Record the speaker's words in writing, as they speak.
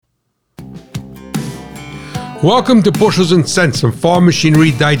Welcome to Bushels and Cents from Farm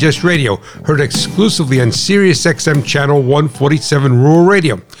Machinery Digest Radio, heard exclusively on Sirius XM Channel 147 Rural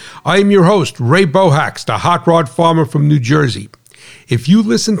Radio. I am your host, Ray Bohacs, the hot rod farmer from New Jersey. If you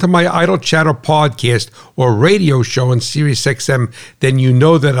listen to my Idle Chatter podcast or radio show on Sirius XM, then you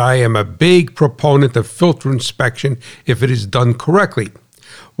know that I am a big proponent of filter inspection if it is done correctly.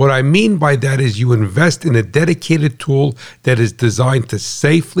 What I mean by that is you invest in a dedicated tool that is designed to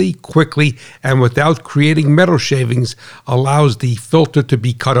safely, quickly, and without creating metal shavings allows the filter to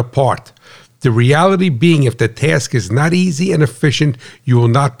be cut apart. The reality being, if the task is not easy and efficient, you will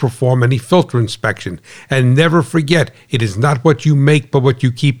not perform any filter inspection. And never forget, it is not what you make, but what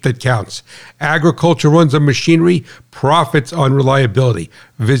you keep that counts. Agriculture runs on machinery, profits on reliability.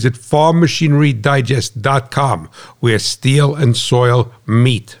 Visit farmmachinerydigest.com, where steel and soil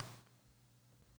meet.